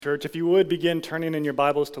Church, if you would begin turning in your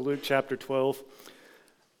Bibles to Luke chapter 12.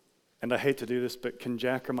 And I hate to do this, but can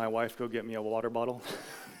Jack or my wife go get me a water bottle?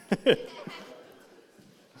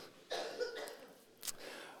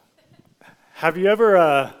 Have you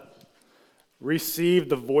ever received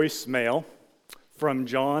the voicemail from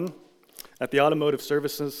John at the Automotive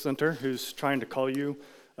Services Center who's trying to call you,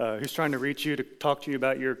 who's trying to reach you to talk to you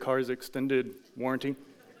about your car's extended warranty?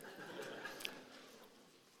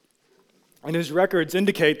 And his records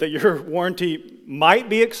indicate that your warranty might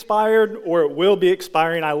be expired or it will be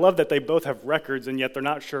expiring. I love that they both have records and yet they're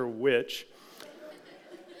not sure which.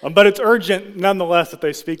 But it's urgent nonetheless that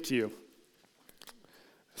they speak to you.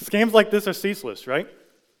 Scams like this are ceaseless, right?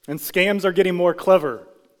 And scams are getting more clever.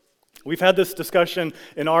 We've had this discussion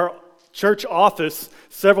in our church office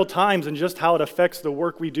several times and just how it affects the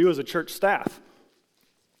work we do as a church staff.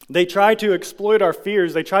 They try to exploit our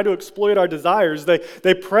fears. They try to exploit our desires.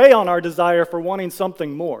 They prey on our desire for wanting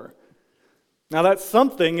something more. Now, that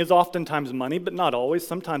something is oftentimes money, but not always.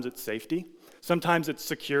 Sometimes it's safety. Sometimes it's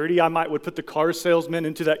security. I would put the car salesman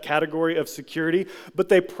into that category of security. But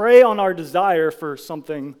they prey on our desire for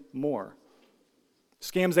something more.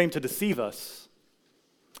 Scams aim to deceive us.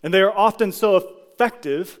 And they are often so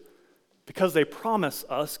effective because they promise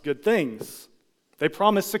us good things. They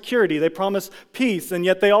promise security, they promise peace, and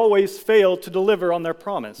yet they always fail to deliver on their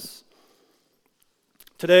promise.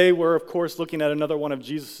 Today, we're, of course, looking at another one of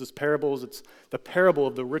Jesus' parables. It's the parable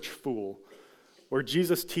of the rich fool, where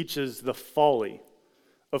Jesus teaches the folly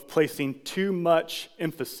of placing too much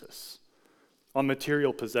emphasis on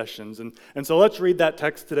material possessions. And so let's read that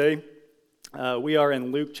text today. We are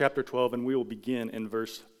in Luke chapter 12, and we will begin in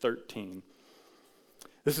verse 13.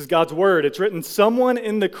 This is God's word. It's written, "Someone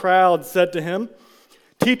in the crowd said to him,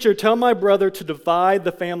 'Teacher, tell my brother to divide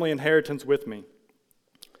the family inheritance with me.'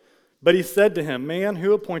 But he said to him, 'Man,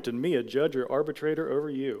 who appointed me a judge or arbitrator over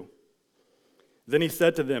you?' Then he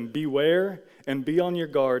said to them, 'Beware and be on your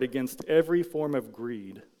guard against every form of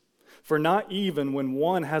greed. For not even when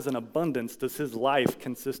one has an abundance does his life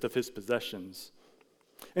consist of his possessions.'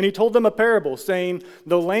 And he told them a parable, saying,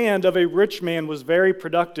 'The land of a rich man was very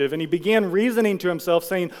productive. And he began reasoning to himself,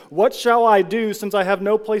 saying, What shall I do, since I have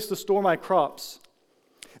no place to store my crops?'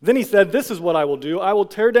 Then he said, 'This is what I will do. I will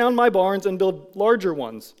tear down my barns and build larger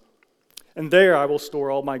ones. And there I will store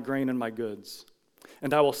all my grain and my goods.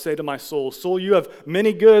 And I will say to my soul, Soul, you have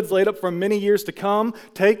many goods laid up for many years to come.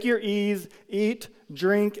 Take your ease, eat,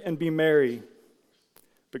 drink, and be merry.'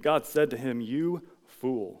 But God said to him, 'You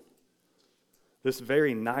fool, this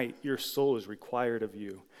very night your soul is required of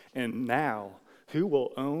you. And now who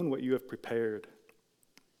will own what you have prepared?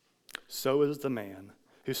 So is the man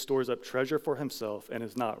who stores up treasure for himself and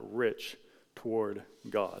is not rich toward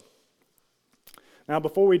God.'" Now,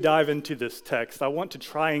 before we dive into this text, I want to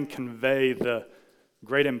try and convey the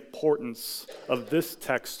great importance of this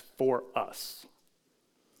text for us.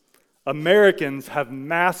 Americans have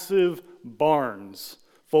massive barns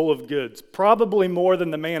full of goods, probably more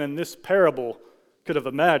than the man in this parable could have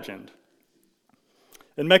imagined.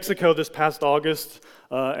 In Mexico this past August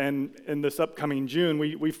and in this upcoming June,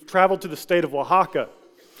 we've traveled to the state of Oaxaca.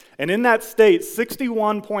 And in that state,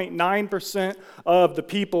 61.9% of the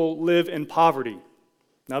people live in poverty.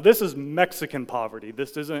 Now, this is Mexican poverty.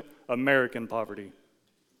 This isn't American poverty.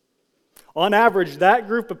 On average, that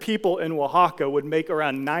group of people in Oaxaca would make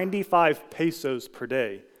around 95 pesos per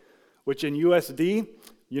day, which in USD,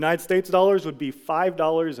 United States dollars, would be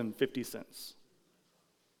 $5.50.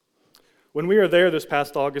 When we were there this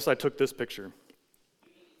past August, I took this picture.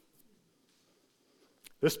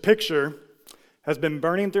 This picture has been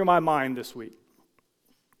burning through my mind this week.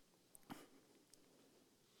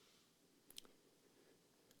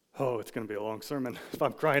 Oh, it's going to be a long sermon if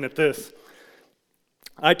I'm crying at this.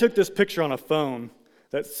 I took this picture on a phone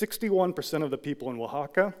that 61% of the people in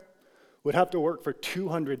Oaxaca would have to work for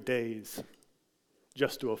 200 days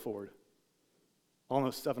just to afford.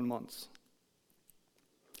 Almost 7 months.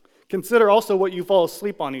 Consider also what you fall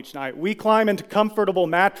asleep on each night. We climb into comfortable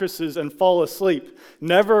mattresses and fall asleep,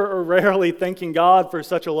 never or rarely thanking God for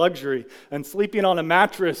such a luxury. And sleeping on a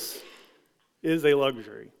mattress is a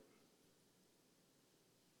luxury.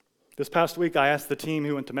 This past week, I asked the team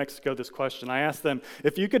who went to Mexico this question. I asked them,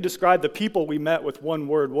 if you could describe the people we met with one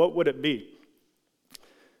word, what would it be?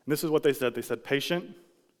 And this is what they said. They said patient,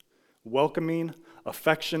 welcoming,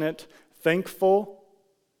 affectionate, thankful,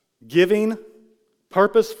 giving,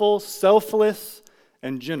 purposeful, selfless,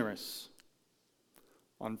 and generous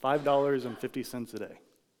on $5.50 a day.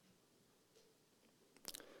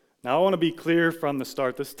 Now, I want to be clear from the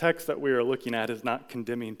start. This text that we are looking at is not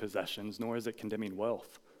condemning possessions, nor is it condemning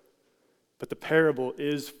wealth. But the parable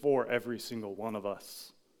is for every single one of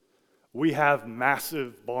us. We have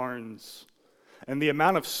massive barns. And the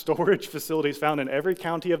amount of storage facilities found in every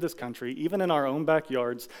county of this country, even in our own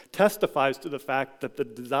backyards, testifies to the fact that the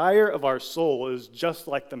desire of our soul is just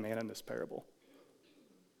like the man in this parable,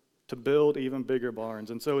 to build even bigger barns.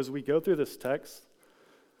 And so as we go through this text,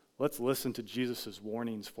 let's listen to Jesus'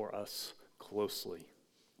 warnings for us closely.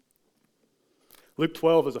 Luke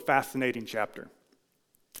 12 is a fascinating chapter.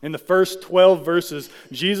 In the first 12 verses,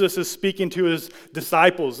 Jesus is speaking to his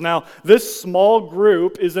disciples. Now, this small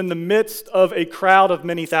group is in the midst of a crowd of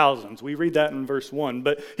many thousands. We read that in verse 1.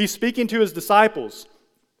 But he's speaking to his disciples.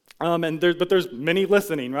 But there's many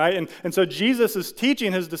listening, right? And so Jesus is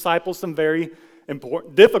teaching his disciples some very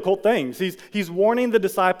important, difficult things. He's warning the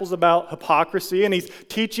disciples about hypocrisy, and he's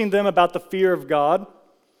teaching them about the fear of God.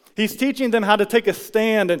 He's teaching them how to take a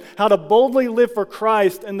stand and how to boldly live for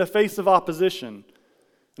Christ in the face of opposition.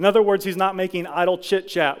 In other words, he's not making idle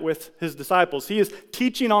chit-chat with his disciples. He is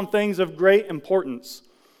teaching on things of great importance.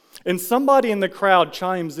 And somebody in the crowd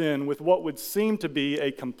chimes in with what would seem to be a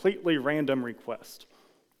completely random request.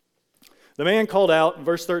 The man called out, in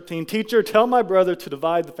verse 13, "Teacher, tell my brother to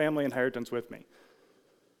divide the family inheritance with me."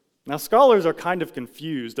 Now, scholars are kind of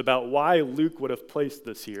confused about why Luke would have placed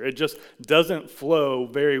this here. It just doesn't flow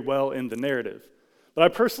very well in the narrative. But I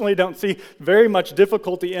personally don't see very much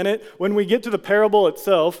difficulty in it. When we get to the parable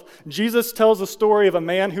itself, Jesus tells a story of a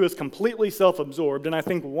man who is completely self-absorbed, and I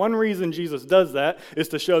think one reason Jesus does that is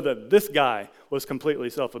to show that this guy was completely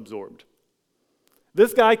self-absorbed.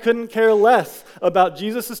 This guy couldn't care less about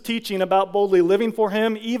Jesus' teaching about boldly living for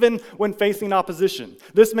him, even when facing opposition.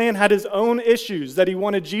 This man had his own issues that he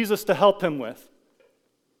wanted Jesus to help him with.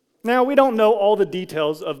 Now, we don't know all the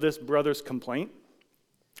details of this brother's complaint.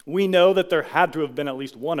 We know that there had to have been at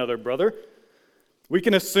least one other brother. We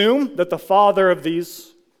can assume that the father of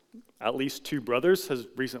these, at least two brothers, has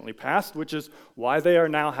recently passed, which is why they are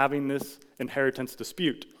now having this inheritance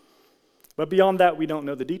dispute. But beyond that, we don't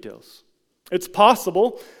know the details. It's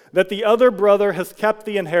possible that the other brother has kept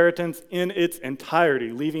the inheritance in its entirety,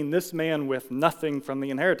 leaving this man with nothing from the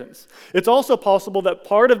inheritance. It's also possible that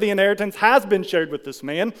part of the inheritance has been shared with this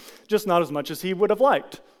man, just not as much as he would have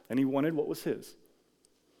liked, and he wanted what was his.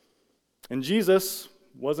 And Jesus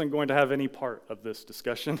wasn't going to have any part of this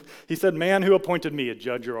discussion. He said, "Man, who appointed me a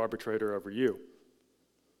judge or arbitrator over you?"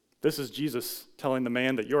 This is Jesus telling the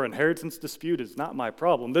man that your inheritance dispute is not my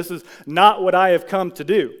problem. This is not what I have come to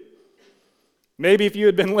do. Maybe if you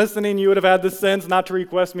had been listening, you would have had the sense not to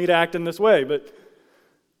request me to act in this way. But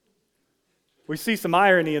we see some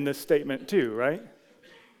irony in this statement too, right?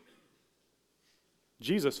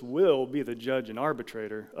 Jesus will be the judge and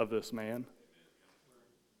arbitrator of this man.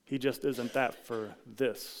 He just isn't that for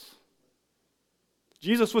this.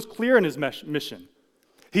 Jesus was clear in his mission.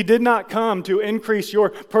 He did not come to increase your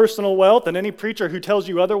personal wealth, and any preacher who tells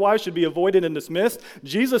you otherwise should be avoided and dismissed.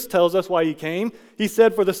 Jesus tells us why he came. He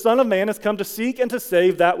said, "For the Son of Man has come to seek and to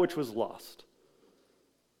save that which was lost."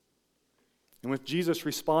 And with Jesus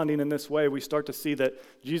responding in this way, we start to see that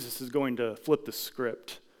Jesus is going to flip the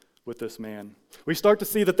script with this man. We start to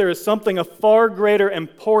see that there is something of far greater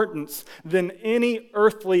importance than any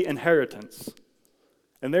earthly inheritance.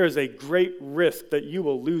 And there is a great risk that you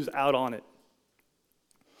will lose out on it.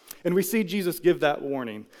 And we see Jesus give that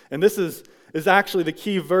warning. And this is actually the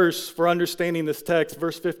key verse for understanding this text,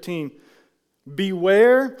 verse 15.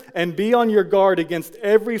 "Beware and be on your guard against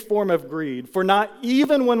every form of greed, for not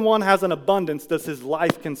even when one has an abundance does his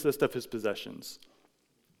life consist of his possessions."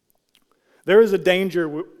 There is a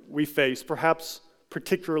danger we face, perhaps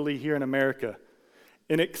particularly here in America,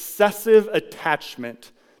 an excessive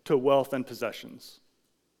attachment to wealth and possessions.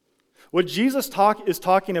 What Jesus is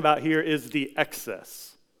talking about here is the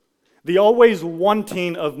excess, the always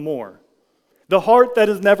wanting of more, the heart that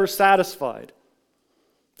is never satisfied.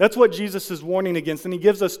 That's what Jesus is warning against, and he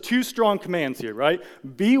gives us two strong commands here, right?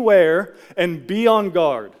 Beware and be on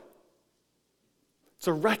guard. It's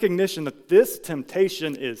a recognition that this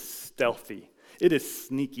temptation is stealthy, it is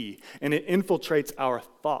sneaky, and it infiltrates our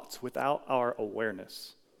thoughts without our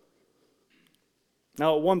awareness.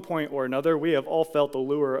 Now, at one point or another, we have all felt the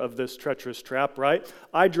lure of this treacherous trap, right?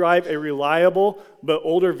 I drive a reliable but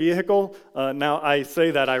older vehicle. Now, I say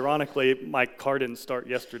that ironically. My car didn't start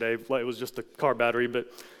yesterday. It was just the car battery.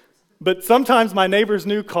 But sometimes my neighbor's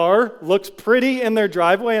new car looks pretty in their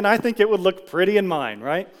driveway, and I think it would look pretty in mine,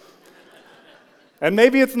 right? And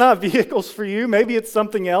maybe it's not vehicles for you. Maybe it's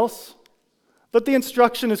something else. But the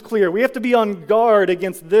instruction is clear. We have to be on guard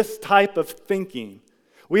against this type of thinking.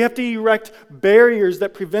 We have to erect barriers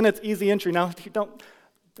that prevent its easy entry. Now,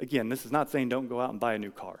 again, this is not saying don't go out and buy a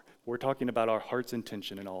new car. We're talking about our heart's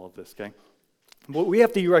intention in all of this, okay? But we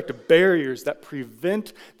have to erect barriers that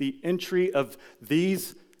prevent the entry of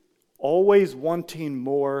these always wanting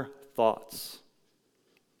more thoughts.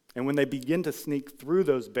 And when they begin to sneak through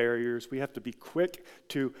those barriers, we have to be quick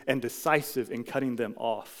and decisive in cutting them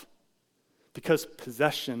off. Because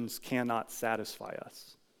possessions cannot satisfy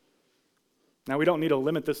us. Now, we don't need to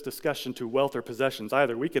limit this discussion to wealth or possessions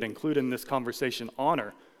either. We could include in this conversation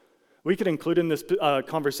honor. We could include in this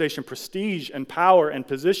conversation prestige and power and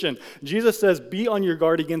position. Jesus says, be on your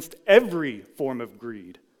guard against every form of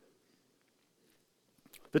greed.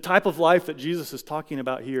 The type of life that Jesus is talking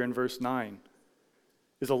about here in verse 9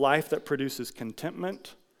 is a life that produces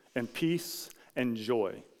contentment and peace and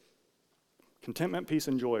joy. Contentment, peace,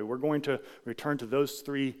 and joy. We're going to return to those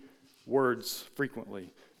three words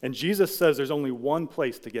frequently. And Jesus says there's only one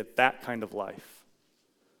place to get that kind of life.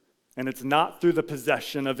 And it's not through the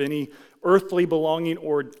possession of any earthly belonging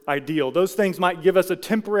or ideal. Those things might give us a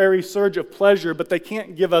temporary surge of pleasure, but they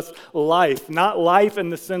can't give us life. Not life in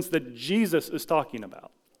the sense that Jesus is talking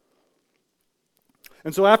about.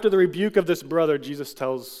 And so after the rebuke of this brother, Jesus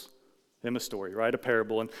tells him a story, right? A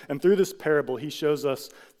parable. And through this parable, he shows us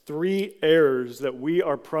three errors that we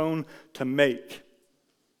are prone to make.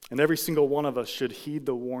 And every single one of us should heed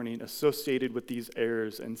the warning associated with these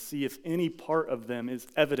errors and see if any part of them is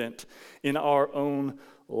evident in our own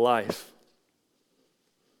life.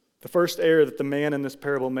 The first error that the man in this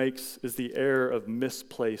parable makes is the error of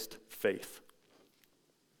misplaced faith.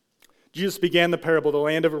 Jesus began the parable, the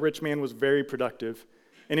land of a rich man was very productive,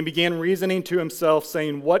 and he began reasoning to himself,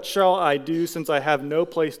 saying, "What shall I do since I have no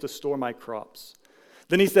place to store my crops?"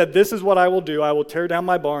 Then he said, "This is what I will do. I will tear down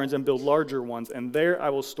my barns and build larger ones, and there I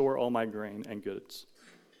will store all my grain and goods."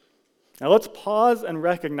 Now let's pause and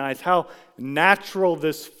recognize how natural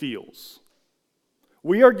this feels.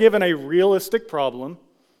 We are given a realistic problem,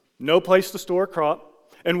 no place to store a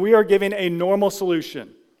crop, and we are given a normal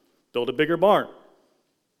solution. Build a bigger barn.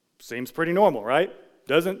 Seems pretty normal, right?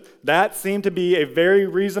 Doesn't that seem to be a very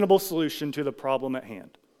reasonable solution to the problem at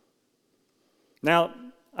hand? Now,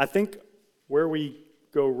 I think where we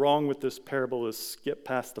go wrong with this parable is skip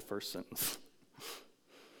past the first sentence.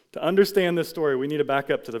 To understand this story, we need to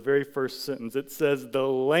back up to the very first sentence. It says, "The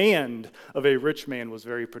land of a rich man was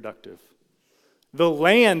very productive." The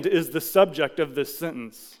land is the subject of this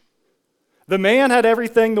sentence. The man had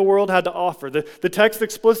everything the world had to offer. The text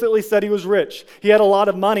explicitly said he was rich. He had a lot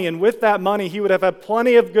of money, and with that money, he would have had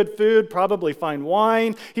plenty of good food, probably fine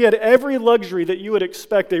wine. He had every luxury that you would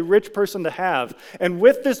expect a rich person to have. And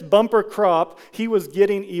with this bumper crop, he was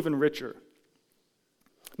getting even richer.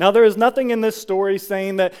 Now, there is nothing in this story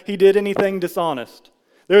saying that he did anything dishonest.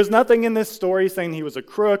 There is nothing in this story saying he was a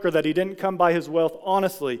crook or that he didn't come by his wealth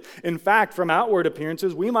honestly. In fact, from outward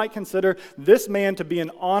appearances, we might consider this man to be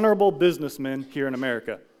an honorable businessman here in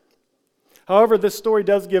America. However, this story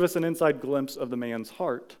does give us an inside glimpse of the man's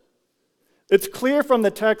heart. It's clear from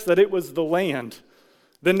the text that it was the land,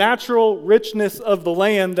 the natural richness of the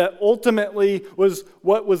land, that ultimately was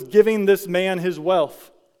what was giving this man his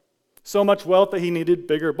wealth. So much wealth that he needed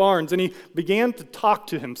bigger barns. And he began to talk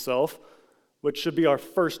to himself, which should be our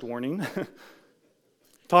first warning.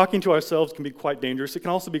 Talking to ourselves can be quite dangerous. It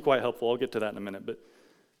can also be quite helpful. I'll get to that in a minute. But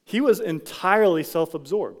he was entirely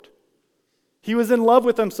self-absorbed. He was in love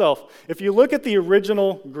with himself. If you look at the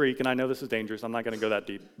original Greek, and I know this is dangerous, I'm not going to go that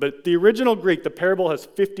deep, but the original Greek, the parable has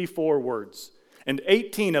 54 words. And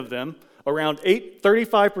 18 of them, around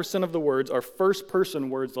 35% of the words, are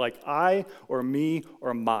first-person words like I or me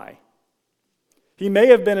or my. He may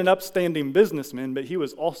have been an upstanding businessman, but he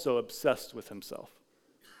was also obsessed with himself.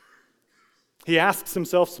 He asks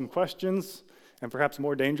himself some questions, and perhaps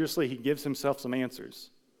more dangerously, he gives himself some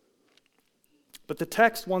answers. But the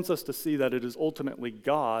text wants us to see that it is ultimately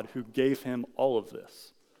God who gave him all of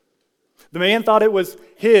this. The man thought it was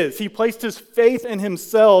his. He placed his faith in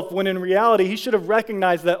himself when in reality he should have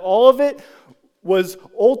recognized that all of it was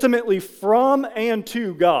ultimately from and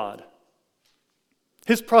to God.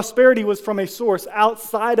 His prosperity was from a source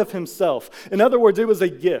outside of himself. In other words, it was a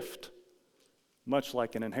gift, much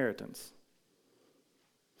like an inheritance.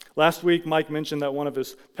 Last week, Mike mentioned that one of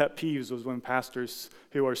his pet peeves was when pastors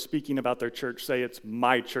who are speaking about their church say it's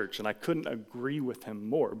my church, and I couldn't agree with him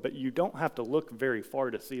more. But you don't have to look very far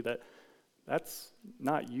to see that that's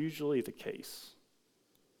not usually the case.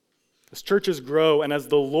 As churches grow and as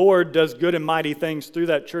the Lord does good and mighty things through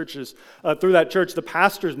that church, the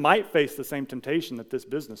pastors might face the same temptation that this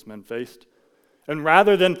businessman faced. And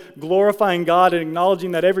rather than glorifying God and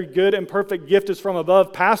acknowledging that every good and perfect gift is from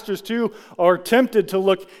above, pastors too are tempted to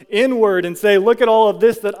look inward and say, look at all of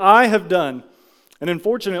this that I have done. And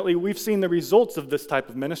unfortunately, we've seen the results of this type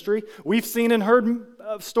of ministry. We've seen and heard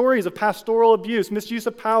stories of pastoral abuse, misuse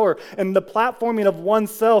of power, and the platforming of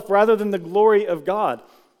oneself rather than the glory of God.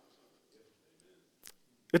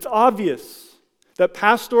 It's obvious that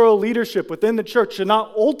pastoral leadership within the church should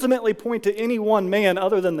not ultimately point to any one man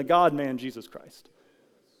other than the God-man, Jesus Christ.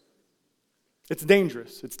 It's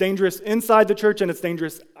dangerous. It's dangerous inside the church and it's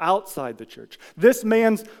dangerous outside the church. This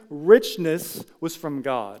man's richness was from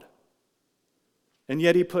God, and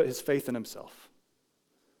yet he put his faith in himself.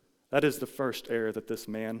 That is the first error that this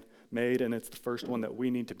man made, and it's the first one that we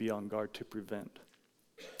need to be on guard to prevent.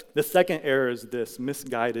 The second error is this: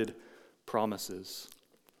 misguided promises.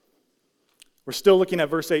 We're still looking at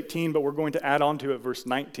verse 18, but we're going to add on to it verse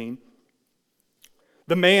 19.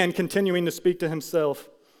 The man, continuing to speak to himself,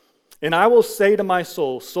 "And I will say to my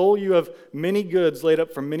soul, soul, you have many goods laid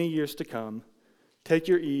up for many years to come. Take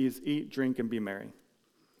your ease, eat, drink, and be merry."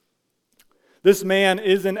 This man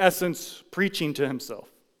is in essence preaching to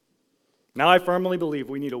himself. Now I firmly believe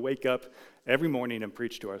we need to wake up every morning and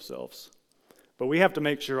preach to ourselves. But we have to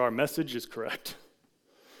make sure our message is correct.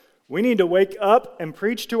 We need to wake up and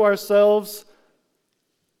preach to ourselves,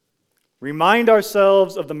 remind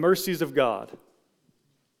ourselves of the mercies of God.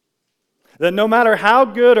 That no matter how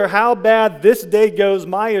good or how bad this day goes,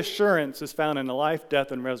 my assurance is found in the life,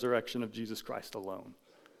 death, and resurrection of Jesus Christ alone.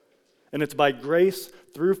 And it's by grace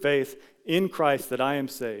through faith in Christ that I am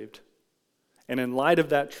saved. And in light of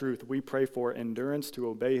that truth, we pray for endurance to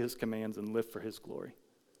obey his commands and live for his glory.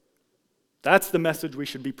 That's the message we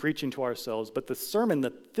should be preaching to ourselves. But the sermon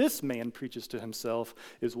that this man preaches to himself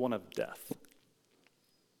is one of death.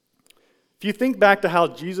 If you think back to how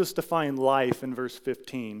Jesus defined life in verse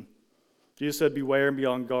 15, Jesus said, "Beware and be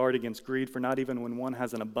on guard against greed, for not even when one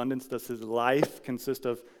has an abundance does his life consist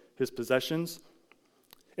of his possessions."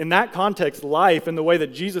 In that context, life, in the way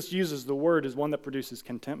that Jesus uses the word, is one that produces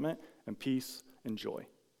contentment and peace and joy.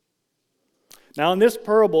 Now in this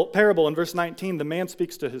parable in verse 19, the man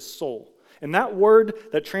speaks to his soul. And that word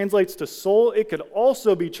that translates to soul, it could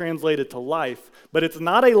also be translated to life, but it's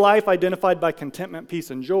not a life identified by contentment, peace,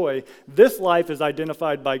 and joy. This life is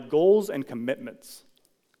identified by goals and commitments.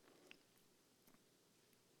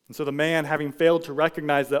 And so the man, having failed to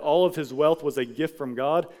recognize that all of his wealth was a gift from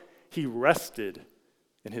God, he rested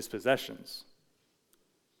in his possessions.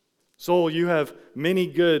 "Soul, you have many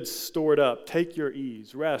goods stored up. Take your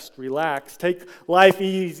ease, rest, relax, take life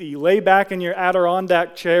easy. Lay back in your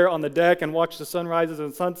Adirondack chair on the deck and watch the sunrises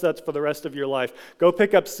and sunsets for the rest of your life. Go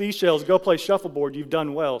pick up seashells, go play shuffleboard. You've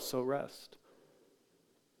done well, so rest."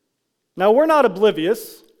 Now, we're not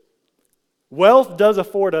oblivious. Wealth does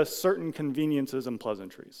afford us certain conveniences and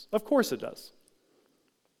pleasantries. Of course it does.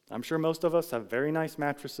 I'm sure most of us have very nice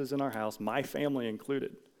mattresses in our house, my family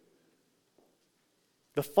included.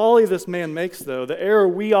 The folly this man makes, though, the error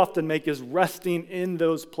we often make, is resting in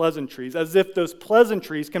those pleasantries, as if those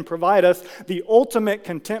pleasantries can provide us the ultimate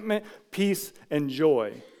contentment, peace, and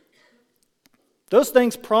joy. Those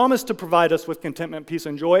things promise to provide us with contentment, peace,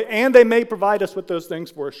 and joy, and they may provide us with those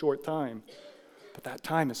things for a short time. But that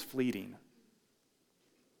time is fleeting.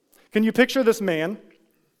 Can you picture this man?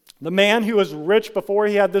 The man who was rich before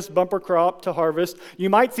he had this bumper crop to harvest.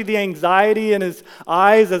 You might see the anxiety in his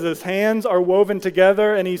eyes as his hands are woven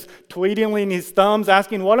together and he's twiddling his thumbs,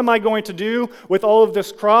 asking, "What am I going to do with all of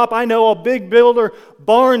this crop? I know I'll big builder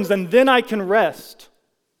barns and then I can rest."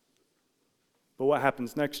 But what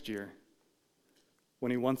happens next year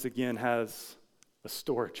when he once again has a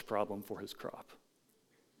storage problem for his crop?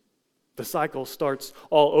 The cycle starts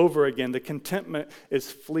all over again. The contentment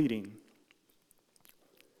is fleeting.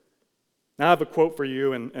 Now I have a quote for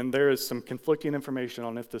you, and there is some conflicting information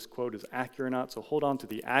on if this quote is accurate or not, so hold on to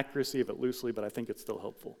the accuracy of it loosely, but I think it's still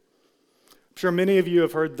helpful. I'm sure many of you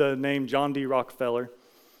have heard the name John D. Rockefeller.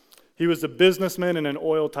 He was a businessman and an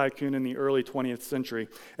oil tycoon in the early 20th century,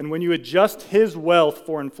 and when you adjust his wealth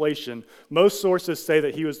for inflation, most sources say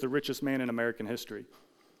that he was the richest man in American history.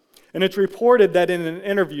 And it's reported that in an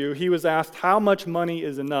interview, he was asked how much money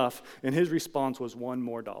is enough, and his response was $1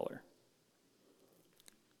 more.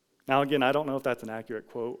 Now, again, I don't know if that's an accurate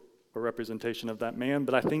quote or representation of that man,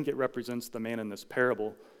 but I think it represents the man in this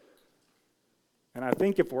parable. And I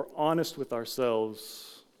think if we're honest with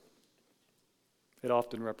ourselves, it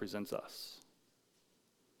often represents us.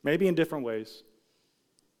 Maybe in different ways.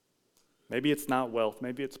 Maybe it's not wealth.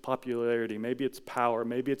 Maybe it's popularity. Maybe it's power.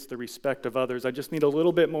 Maybe it's the respect of others. I just need a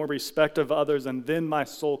little bit more respect of others, and then my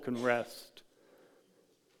soul can rest.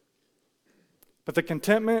 But the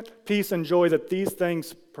contentment, peace, and joy that these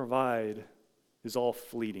things provide is all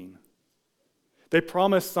fleeting. They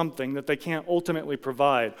promise something that they can't ultimately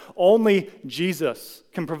provide. Only Jesus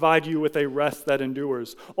can provide you with a rest that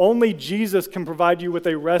endures. Only Jesus can provide you with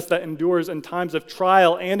a rest that endures in times of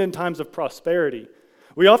trial and in times of prosperity.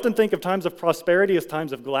 We often think of times of prosperity as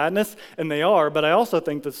times of gladness, and they are, but I also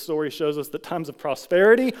think the story shows us that times of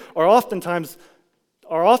prosperity are often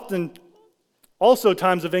also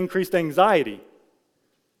times of increased anxiety.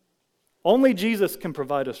 Only Jesus can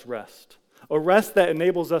provide us rest. A rest that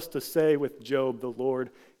enables us to say with Job, the Lord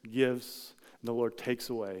gives and the Lord takes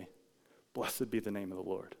away. Blessed be the name of the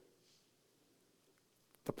Lord.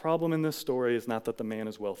 The problem in this story is not that the man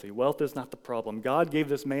is wealthy. Wealth is not the problem. God gave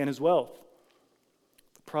this man his wealth.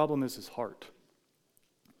 The problem is his heart.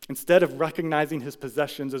 Instead of recognizing his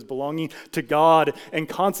possessions as belonging to God and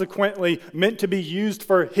consequently meant to be used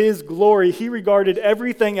for his glory, he regarded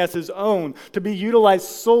everything as his own, to be utilized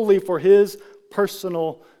solely for his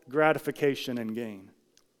personal gratification and gain.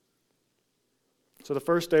 So the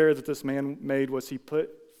first error that this man made was he put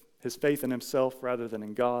his faith in himself rather than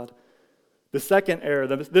in God. The second error,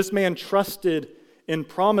 this man trusted in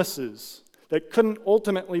promises that couldn't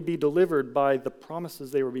ultimately be delivered by the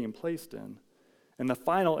promises they were being placed in. And the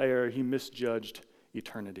final error, he misjudged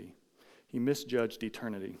eternity. He misjudged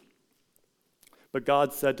eternity. But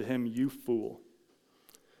God said to him, "You fool,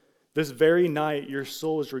 this very night your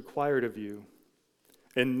soul is required of you.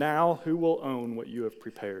 And now who will own what you have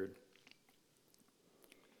prepared?"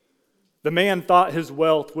 The man thought his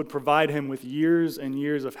wealth would provide him with years and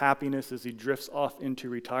years of happiness as he drifts off into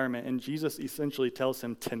retirement. And Jesus essentially tells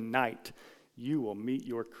him, tonight you will meet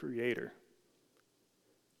your Creator.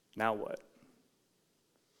 Now what?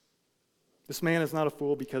 This man is not a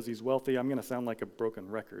fool because he's wealthy. I'm going to sound like a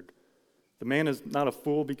broken record. The man is not a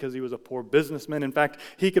fool because he was a poor businessman. In fact,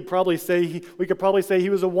 we could probably say he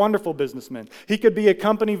was a wonderful businessman. He could be a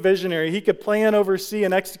company visionary. He could plan, oversee,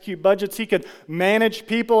 and execute budgets. He could manage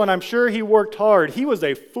people, and I'm sure he worked hard. He was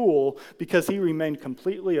a fool because he remained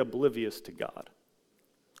completely oblivious to God.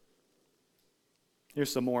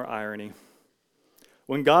 Here's some more irony.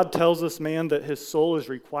 When God tells this man that his soul is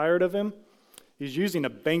required of him, he's using a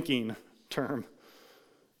banking term.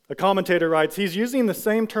 A commentator writes, he's using the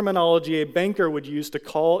same terminology a banker would use to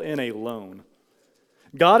call in a loan.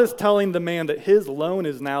 God is telling the man that his loan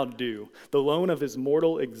is now due, the loan of his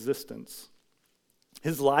mortal existence.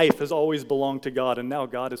 His life has always belonged to God, and now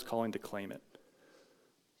God is calling to claim it.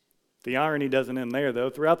 The irony doesn't end there, though.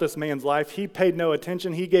 Throughout this man's life, he paid no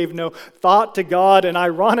attention. He gave no thought to God, and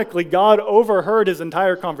ironically, God overheard his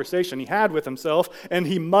entire conversation he had with himself, and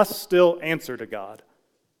he must still answer to God.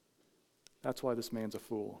 That's why this man's a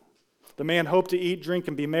fool. The man hoped to eat, drink,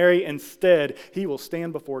 and be merry. Instead, he will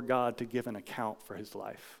stand before God to give an account for his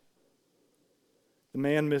life. The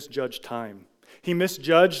man misjudged time. He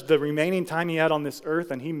misjudged the remaining time he had on this earth,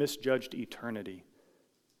 and he misjudged eternity.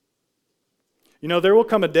 You know, there will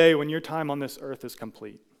come a day when your time on this earth is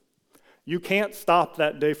complete. You can't stop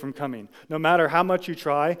that day from coming. No matter how much you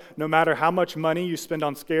try, no matter how much money you spend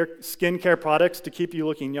on skincare products to keep you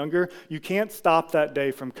looking younger, you can't stop that day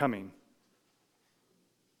from coming.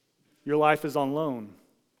 Your life is on loan.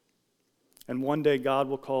 And one day God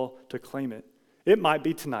will call to claim it. It might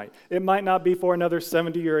be tonight. It might not be for another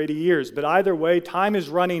 70 or 80 years. But either way, time is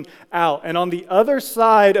running out. And on the other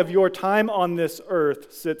side of your time on this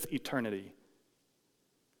earth sits eternity.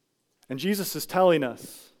 And Jesus is telling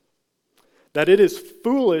us that it is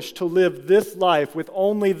foolish to live this life with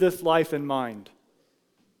only this life in mind.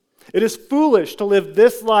 It is foolish to live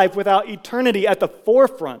this life without eternity at the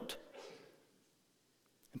forefront.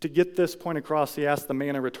 And to get this point across, he asked the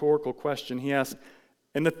man a rhetorical question. He asked,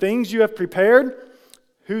 "And the things you have prepared,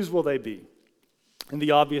 whose will they be?" And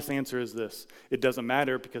the obvious answer is this: it doesn't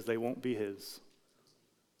matter because they won't be his.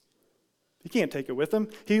 He can't take it with him.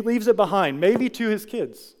 He leaves it behind, maybe to his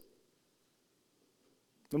kids.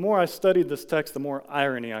 The more I studied this text, the more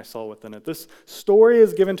irony I saw within it. This story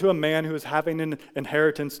is given to a man who is having an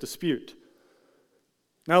inheritance dispute.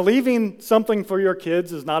 Now, leaving something for your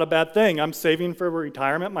kids is not a bad thing. I'm saving for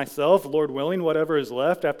retirement myself. Lord willing, whatever is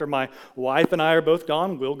left after my wife and I are both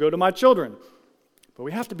gone will go to my children. But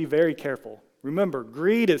we have to be very careful. Remember,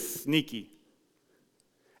 greed is sneaky.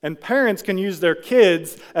 And parents can use their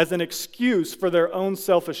kids as an excuse for their own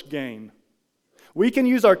selfish gain. We can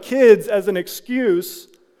use our kids as an excuse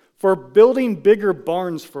for building bigger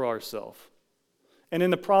barns for ourselves. And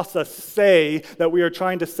in the process say that we are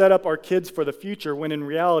trying to set up our kids for the future, when in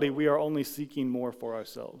reality we are only seeking more for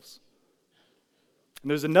ourselves. And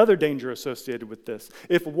there's another danger associated with this.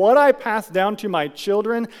 If what I pass down to my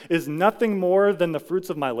children is nothing more than the fruits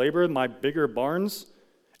of my labor, my bigger barns,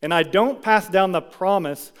 and I don't pass down the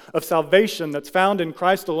promise of salvation that's found in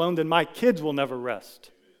Christ alone, then my kids will never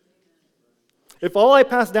rest. If all I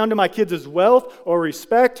pass down to my kids is wealth or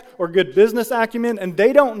respect or good business acumen, and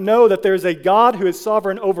they don't know that there's a God who is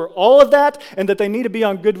sovereign over all of that and that they need to be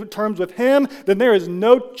on good terms with Him, then there is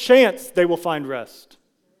no chance they will find rest.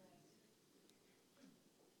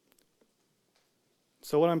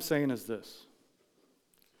 So what I'm saying is this: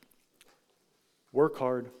 work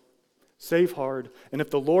hard, save hard, and if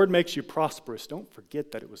the Lord makes you prosperous, don't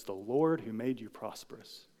forget that it was the Lord who made you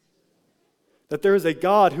prosperous. That there is a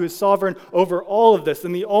God who is sovereign over all of this,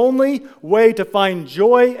 and the only way to find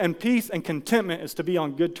joy and peace and contentment is to be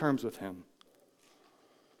on good terms with Him.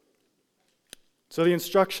 So the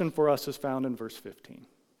instruction for us is found in verse 15.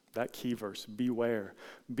 That key verse: beware,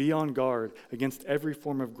 be on guard against every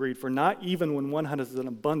form of greed, for not even when one has an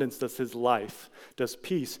abundance does his life, does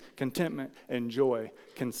peace, contentment, and joy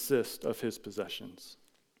consist of his possessions.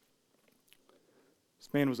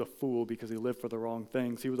 This man was a fool because he lived for the wrong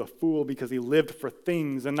things. He was a fool because he lived for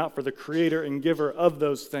things and not for the creator and giver of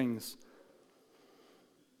those things.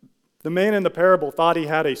 The man in the parable thought he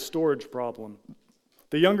had a storage problem.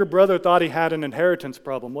 The younger brother thought he had an inheritance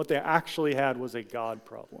problem. What they actually had was a God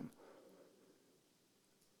problem.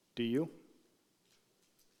 Do you?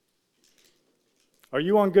 Are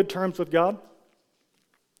you on good terms with God?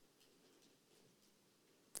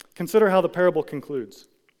 Consider how the parable concludes.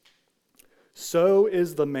 So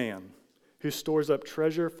is the man who stores up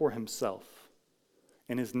treasure for himself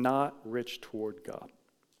and is not rich toward God.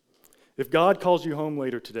 If God calls you home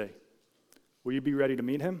later today, will you be ready to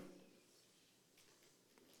meet Him?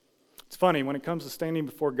 It's funny, when it comes to standing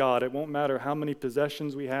before God, it won't matter how many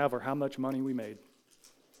possessions we have or how much money we made.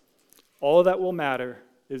 All that will matter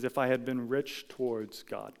is if I had been rich towards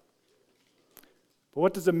God. But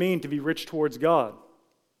what does it mean to be rich towards God?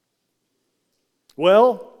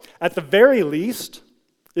 Well, at the very least,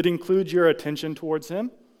 it includes your attention towards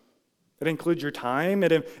Him. It includes your time.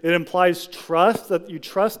 It implies trust, that you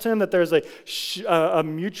trust Him, that there's a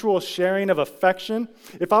mutual sharing of affection.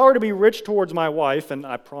 If I were to be rich towards my wife, and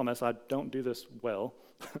I promise I don't do this well,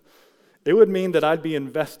 it would mean that I'd be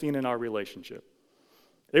investing in our relationship.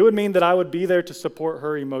 It would mean that I would be there to support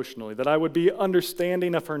her emotionally, that I would be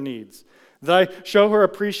understanding of her needs, that I show her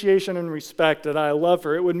appreciation and respect, that I love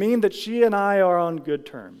her. It would mean that she and I are on good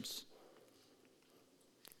terms.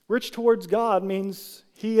 Rich towards God means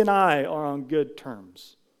He and I are on good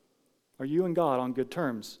terms. Are you and God on good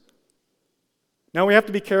terms? Now we have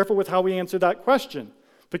to be careful with how we answer that question,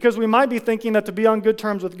 because we might be thinking that to be on good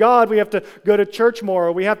terms with God, we have to go to church more,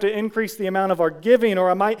 or we have to increase the amount of our giving,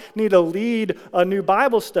 or I might need to lead a new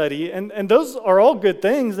Bible study. And those are all good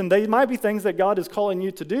things, and they might be things that God is calling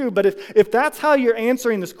you to do. But if that's how you're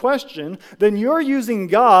answering this question, then you're using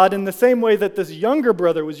God in the same way that this younger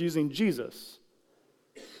brother was using Jesus.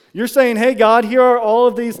 You're saying, hey, God, here are all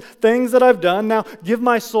of these things that I've done. Now give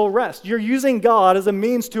my soul rest. You're using God as a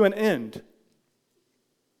means to an end.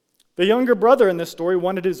 The younger brother in this story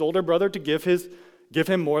wanted his older brother to give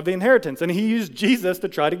him more of the inheritance, and he used Jesus to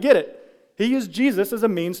try to get it. He used Jesus as a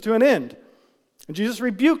means to an end. And Jesus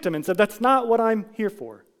rebuked him and said, that's not what I'm here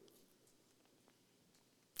for.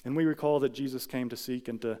 And we recall that Jesus came to seek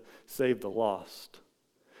and to save the lost.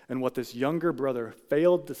 And what this younger brother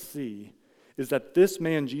failed to see is that this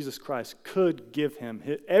man, Jesus Christ, could give him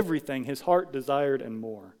everything his heart desired and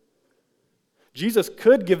more. Jesus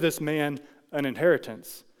could give this man an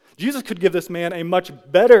inheritance. Jesus could give this man a much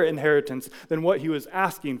better inheritance than what he was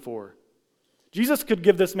asking for. Jesus could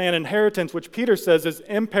give this man inheritance, which Peter says is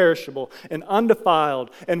imperishable and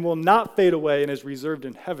undefiled and will not fade away and is reserved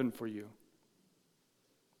in heaven for you.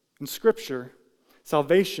 In Scripture,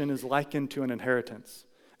 salvation is likened to an inheritance.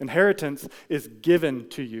 Inheritance is given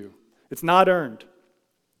to you. It's not earned.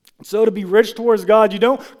 So to be rich towards God, you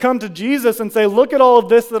don't come to Jesus and say, look at all of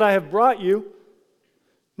this that I have brought you.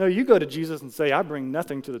 No, you go to Jesus and say, I bring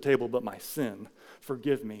nothing to the table but my sin.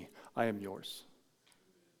 Forgive me, I am yours.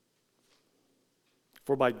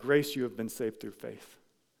 For by grace you have been saved through faith.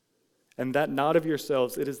 And that not of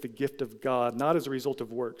yourselves, it is the gift of God, not as a result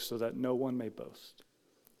of works, so that no one may boast.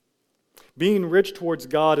 Being rich towards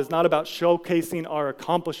God is not about showcasing our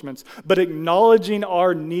accomplishments, but acknowledging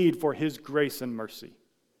our need for His grace and mercy.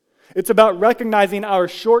 It's about recognizing our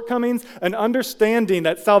shortcomings and understanding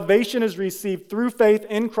that salvation is received through faith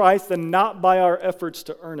in Christ and not by our efforts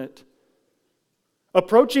to earn it.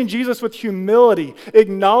 Approaching Jesus with humility,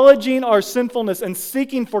 acknowledging our sinfulness, and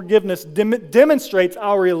seeking forgiveness demonstrates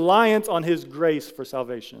our reliance on His grace for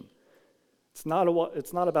salvation. It's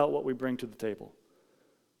not about what we bring to the table,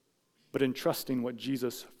 but in trusting what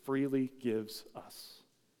Jesus freely gives us.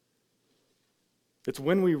 It's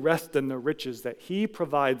when we rest in the riches that he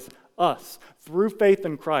provides us through faith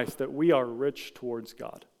in Christ that we are rich towards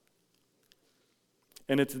God.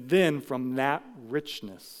 And it's then from that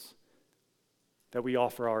richness that we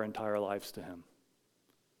offer our entire lives to him.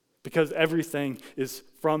 Because everything is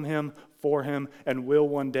from him, for him, and will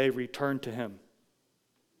one day return to him.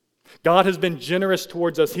 God has been generous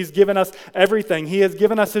towards us. He's given us everything. He has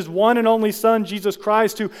given us his one and only Son, Jesus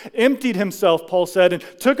Christ, who emptied himself, Paul said, and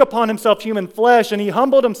took upon himself human flesh, and he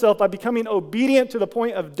humbled himself by becoming obedient to the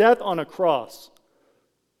point of death on a cross.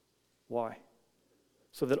 Why?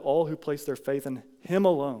 So that all who place their faith in him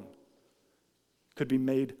alone could be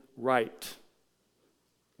made right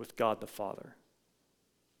with God the Father.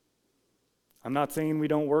 I'm not saying we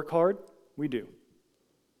don't work hard. We do.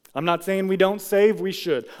 I'm not saying we don't save. We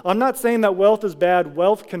should. I'm not saying that wealth is bad.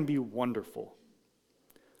 Wealth can be wonderful.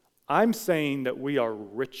 I'm saying that we are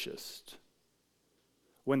richest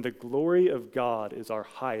when the glory of God is our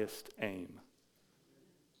highest aim.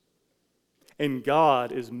 And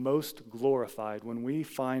God is most glorified when we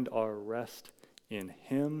find our rest in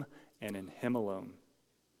him and in him alone.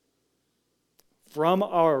 From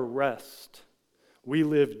our rest, we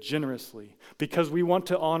live generously because we want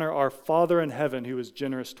to honor our Father in heaven who is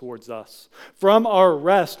generous towards us. From our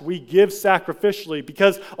rest, we give sacrificially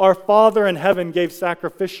because our Father in heaven gave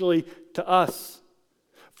sacrificially to us.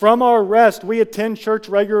 From our rest, we attend church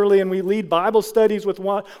regularly and we lead Bible studies with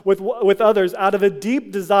others out of a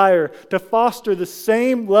deep desire to foster the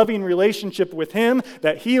same loving relationship with him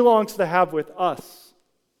that he longs to have with us.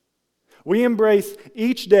 We embrace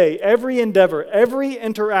each day, every endeavor, every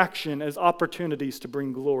interaction as opportunities to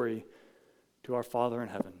bring glory to our Father in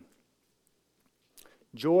heaven.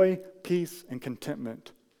 Joy, peace, and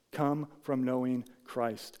contentment come from knowing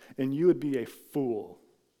Christ. And you would be a fool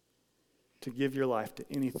to give your life to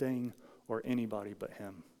anything or anybody but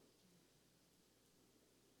him.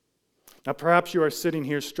 Now, perhaps you are sitting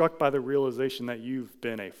here struck by the realization that you've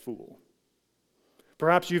been a fool.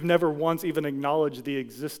 Perhaps you've never once even acknowledged the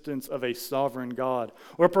existence of a sovereign God.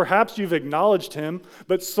 Or perhaps you've acknowledged him,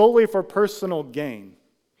 but solely for personal gain.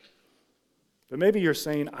 But maybe you're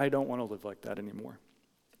saying, I don't want to live like that anymore.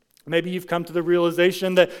 Maybe you've come to the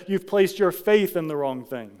realization that you've placed your faith in the wrong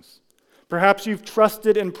things. Perhaps you've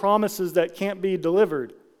trusted in promises that can't be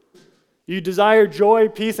delivered. You desire joy,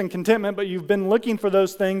 peace, and contentment, but you've been looking for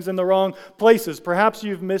those things in the wrong places. Perhaps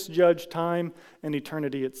you've misjudged time and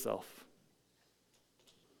eternity itself.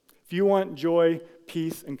 If you want joy,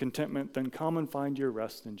 peace, and contentment, then come and find your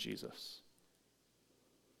rest in Jesus.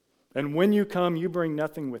 And when you come, you bring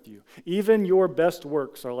nothing with you. Even your best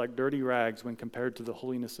works are like dirty rags when compared to the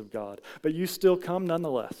holiness of God. But you still come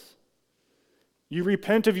nonetheless. You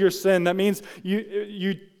repent of your sin. That means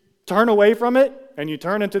you turn away from it and you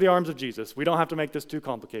turn into the arms of Jesus. We don't have to make this too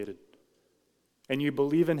complicated. And you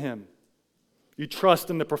believe in him. You trust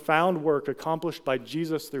in the profound work accomplished by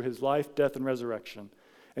Jesus through his life, death, and resurrection.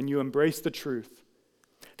 And you embrace the truth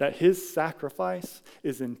that his sacrifice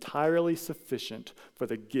is entirely sufficient for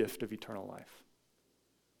the gift of eternal life.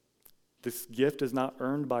 This gift is not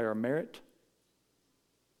earned by our merit,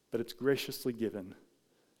 but it's graciously given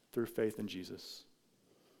through faith in Jesus.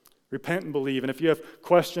 Repent and believe. And if you have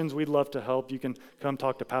questions, we'd love to help. You can come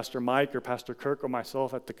talk to Pastor Mike or Pastor Kirk or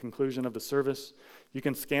myself at the conclusion of the service. You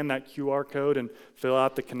can scan that QR code and fill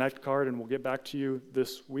out the Connect card, and we'll get back to you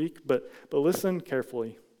this week. But listen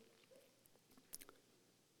carefully.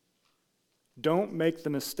 Don't make the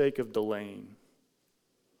mistake of delaying.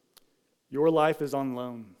 Your life is on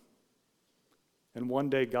loan, and one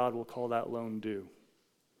day God will call that loan due.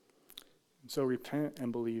 And so repent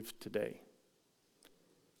and believe today.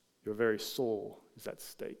 Your very soul is at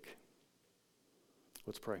stake.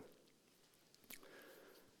 Let's pray.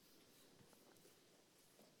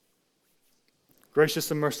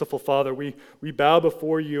 Gracious and merciful Father, we bow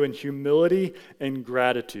before you in humility and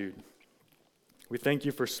gratitude. We thank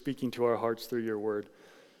you for speaking to our hearts through your word.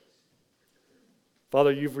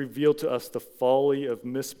 Father, you've revealed to us the folly of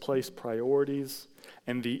misplaced priorities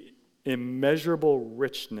and the immeasurable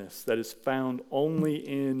richness that is found only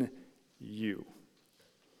in you.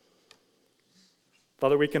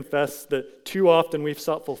 Father, we confess that too often we've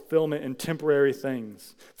sought fulfillment in temporary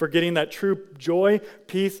things, forgetting that true joy,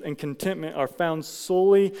 peace, and contentment are found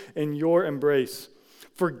solely in your embrace.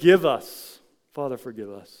 Forgive us, Father, forgive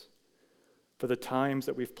us for the times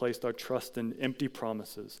that we've placed our trust in empty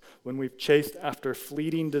promises, when we've chased after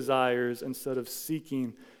fleeting desires instead of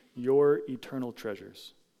seeking your eternal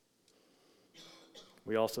treasures.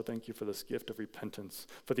 we also thank you for this gift of repentance,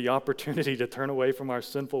 for the opportunity to turn away from our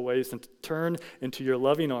sinful ways and to turn into your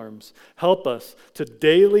loving arms. Help us to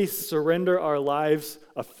daily surrender our lives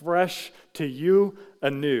afresh to you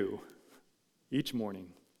anew each morning,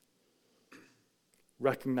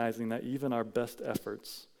 recognizing that even our best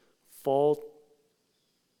efforts fall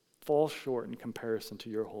short in comparison to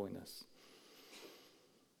your holiness.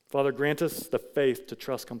 Father, grant us the faith to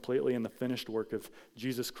trust completely in the finished work of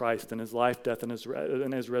Jesus Christ and his life, death, and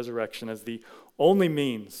his resurrection as the only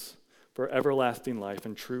means for everlasting life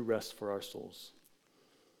and true rest for our souls.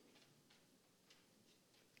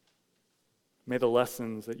 May the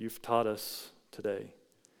lessons that you've taught us today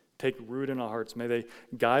take root in our hearts. May they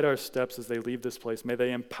guide our steps as they leave this place. May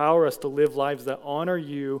they empower us to live lives that honor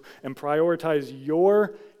you and prioritize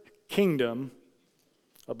your kingdom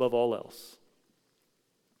above all else.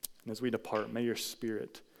 And as we depart, may your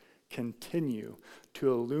Spirit continue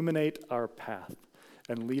to illuminate our path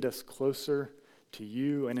and lead us closer to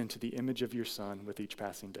you and into the image of your Son with each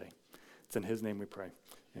passing day. It's in his name we pray.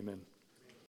 Amen.